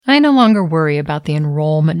I no longer worry about the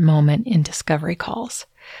enrollment moment in discovery calls,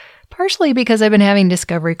 partially because I've been having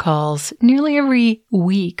discovery calls nearly every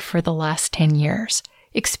week for the last 10 years.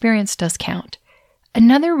 Experience does count.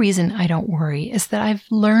 Another reason I don't worry is that I've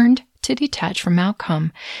learned to detach from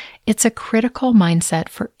outcome. It's a critical mindset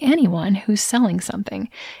for anyone who's selling something,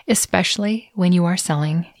 especially when you are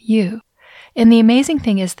selling you. And the amazing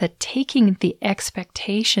thing is that taking the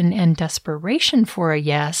expectation and desperation for a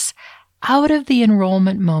yes out of the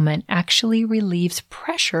enrollment moment actually relieves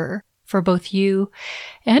pressure for both you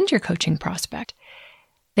and your coaching prospect.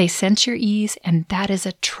 They sense your ease, and that is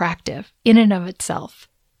attractive in and of itself.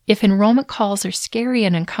 If enrollment calls are scary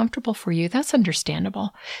and uncomfortable for you, that's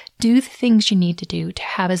understandable. Do the things you need to do to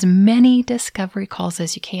have as many discovery calls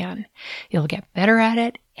as you can. You'll get better at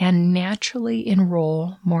it and naturally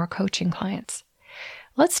enroll more coaching clients.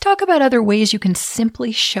 Let's talk about other ways you can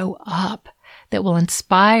simply show up that will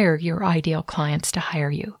inspire your ideal clients to hire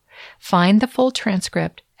you. Find the full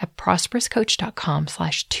transcript at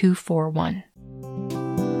prosperouscoach.com/241.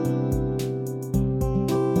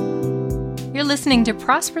 You're listening to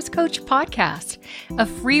Prosperous Coach Podcast, a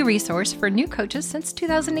free resource for new coaches since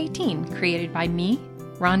 2018, created by me,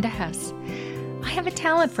 Rhonda Hess. I have a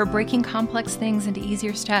talent for breaking complex things into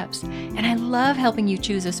easier steps, and I love helping you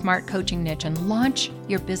choose a smart coaching niche and launch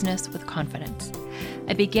your business with confidence.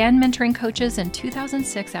 I began mentoring coaches in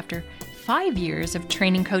 2006 after 5 years of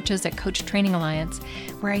training coaches at Coach Training Alliance,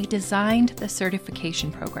 where I designed the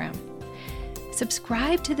certification program.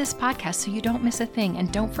 Subscribe to this podcast so you don't miss a thing,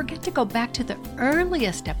 and don't forget to go back to the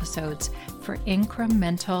earliest episodes for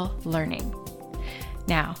incremental learning.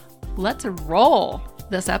 Now, let's roll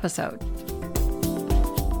this episode.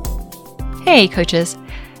 Hey, coaches.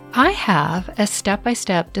 I have a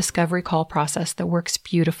step-by-step discovery call process that works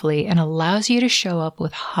beautifully and allows you to show up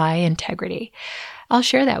with high integrity. I'll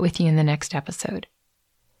share that with you in the next episode.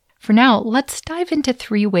 For now, let's dive into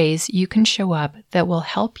 3 ways you can show up that will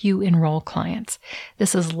help you enroll clients.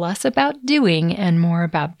 This is less about doing and more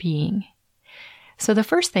about being. So the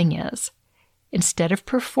first thing is, instead of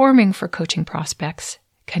performing for coaching prospects,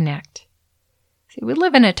 connect. See, we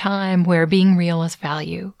live in a time where being real is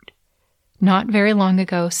valued. Not very long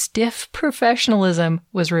ago, stiff professionalism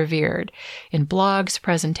was revered. In blogs,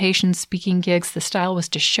 presentations, speaking gigs, the style was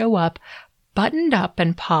to show up, buttoned up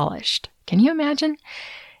and polished. Can you imagine?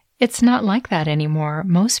 It's not like that anymore.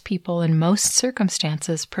 Most people in most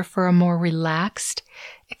circumstances prefer a more relaxed,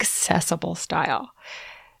 accessible style.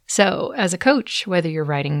 So as a coach, whether you're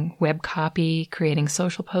writing web copy, creating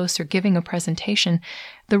social posts, or giving a presentation,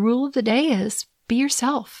 the rule of the day is be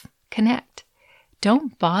yourself, connect.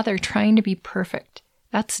 Don't bother trying to be perfect.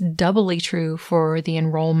 That's doubly true for the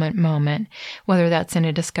enrollment moment, whether that's in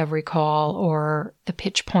a discovery call or the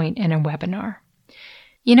pitch point in a webinar.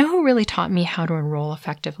 You know who really taught me how to enroll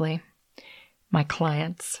effectively? My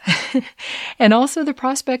clients, and also the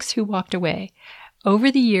prospects who walked away.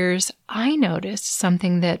 Over the years, I noticed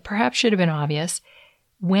something that perhaps should have been obvious.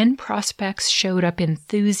 When prospects showed up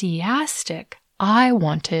enthusiastic, I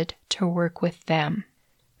wanted to work with them.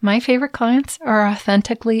 My favorite clients are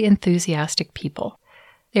authentically enthusiastic people.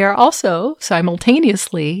 They are also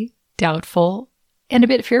simultaneously doubtful and a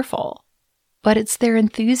bit fearful. But it's their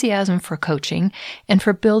enthusiasm for coaching and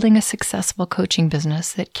for building a successful coaching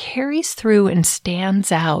business that carries through and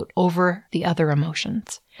stands out over the other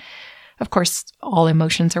emotions. Of course, all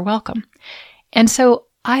emotions are welcome. And so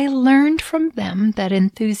I learned from them that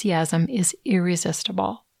enthusiasm is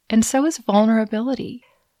irresistible, and so is vulnerability.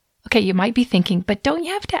 Okay, you might be thinking, but don't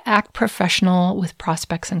you have to act professional with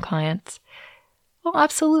prospects and clients? Well,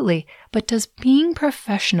 absolutely. But does being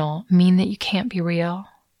professional mean that you can't be real?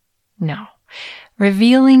 No.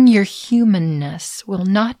 Revealing your humanness will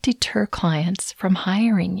not deter clients from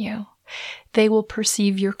hiring you. They will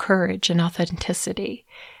perceive your courage and authenticity,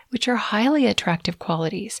 which are highly attractive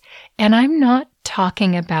qualities. And I'm not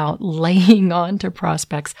talking about laying on to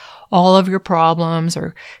prospects all of your problems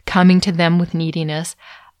or coming to them with neediness.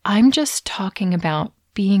 I'm just talking about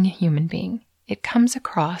being a human being. It comes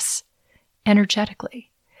across energetically.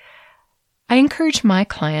 I encourage my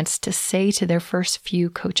clients to say to their first few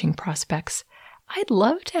coaching prospects, I'd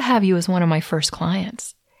love to have you as one of my first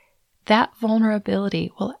clients. That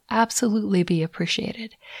vulnerability will absolutely be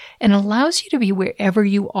appreciated and allows you to be wherever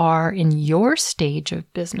you are in your stage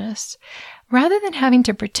of business, rather than having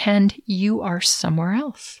to pretend you are somewhere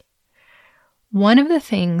else. One of the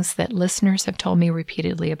things that listeners have told me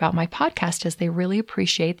repeatedly about my podcast is they really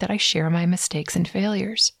appreciate that I share my mistakes and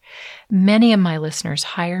failures. Many of my listeners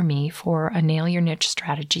hire me for a Nail Your Niche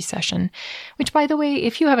strategy session, which, by the way,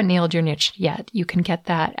 if you haven't nailed your niche yet, you can get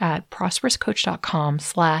that at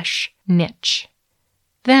prosperouscoach.com/niche.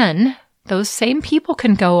 Then those same people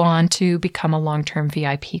can go on to become a long-term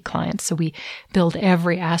VIP client. So we build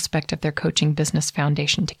every aspect of their coaching business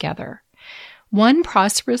foundation together. One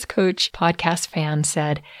Prosperous Coach podcast fan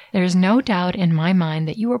said, "There's no doubt in my mind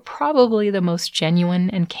that you are probably the most genuine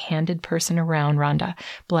and candid person around, Rhonda.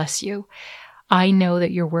 Bless you. I know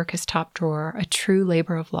that your work is top drawer, a true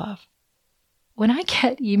labor of love." When I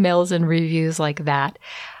get emails and reviews like that,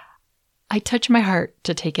 I touch my heart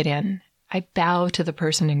to take it in. I bow to the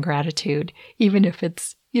person in gratitude, even if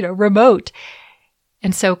it's, remote.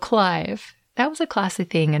 And so, Clive, that was a classy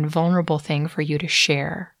thing and vulnerable thing for you to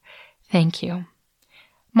share. Thank you.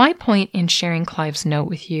 My point in sharing Clive's note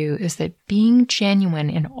with you is that being genuine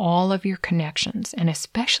in all of your connections, and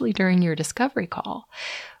especially during your discovery call,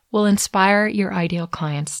 will inspire your ideal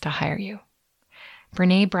clients to hire you.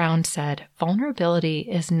 Brené Brown said, "Vulnerability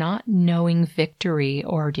is not knowing victory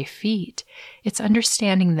or defeat. It's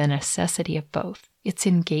understanding the necessity of both. It's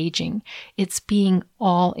engaging. It's being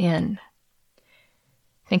all in."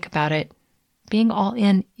 Think about it. Being all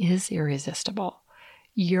in is irresistible.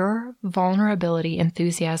 Your vulnerability,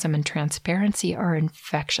 enthusiasm, and transparency are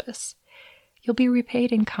infectious. You'll be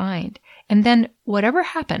repaid in kind. And then whatever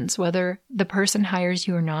happens, whether the person hires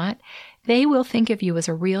you or not, they will think of you as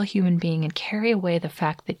a real human being and carry away the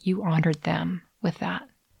fact that you honored them with that.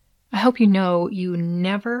 I hope you know you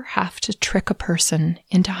never have to trick a person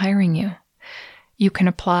into hiring you. You can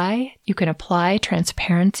apply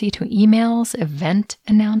transparency to emails, event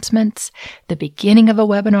announcements, the beginning of a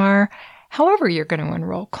webinar, however you're going to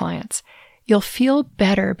enroll clients. You'll feel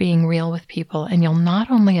better being real with people, and you'll not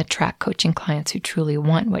only attract coaching clients who truly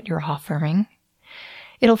want what you're offering,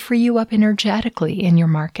 it'll free you up energetically in your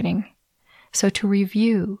marketing. So to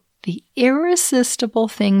review, the irresistible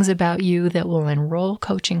things about you that will enroll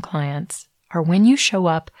coaching clients are when you show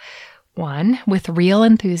up, 1, with real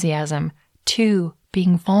enthusiasm, 2,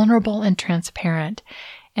 being vulnerable and transparent,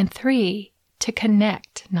 and 3, to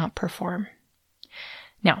connect, not perform.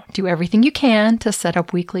 Now, do everything you can to set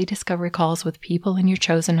up weekly discovery calls with people in your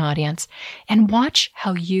chosen audience and watch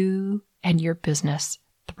how you and your business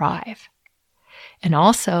thrive. And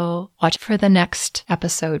also watch for the next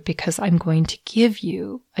episode because I'm going to give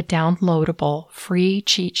you a downloadable free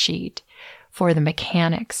cheat sheet for the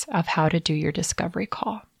mechanics of how to do your discovery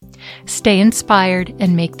call. Stay inspired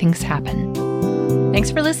and make things happen.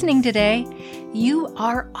 Thanks for listening today. You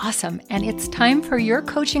are awesome, and it's time for your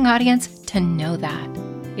coaching audience to know that.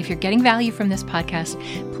 If you're getting value from this podcast,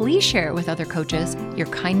 please share it with other coaches. Your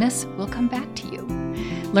kindness will come back to you.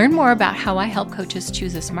 Learn more about how I help coaches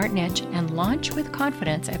choose a smart niche and launch with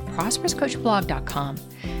confidence at prosperouscoachblog.com.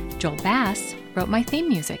 Joel Bass wrote my theme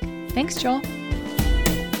music. Thanks, Joel.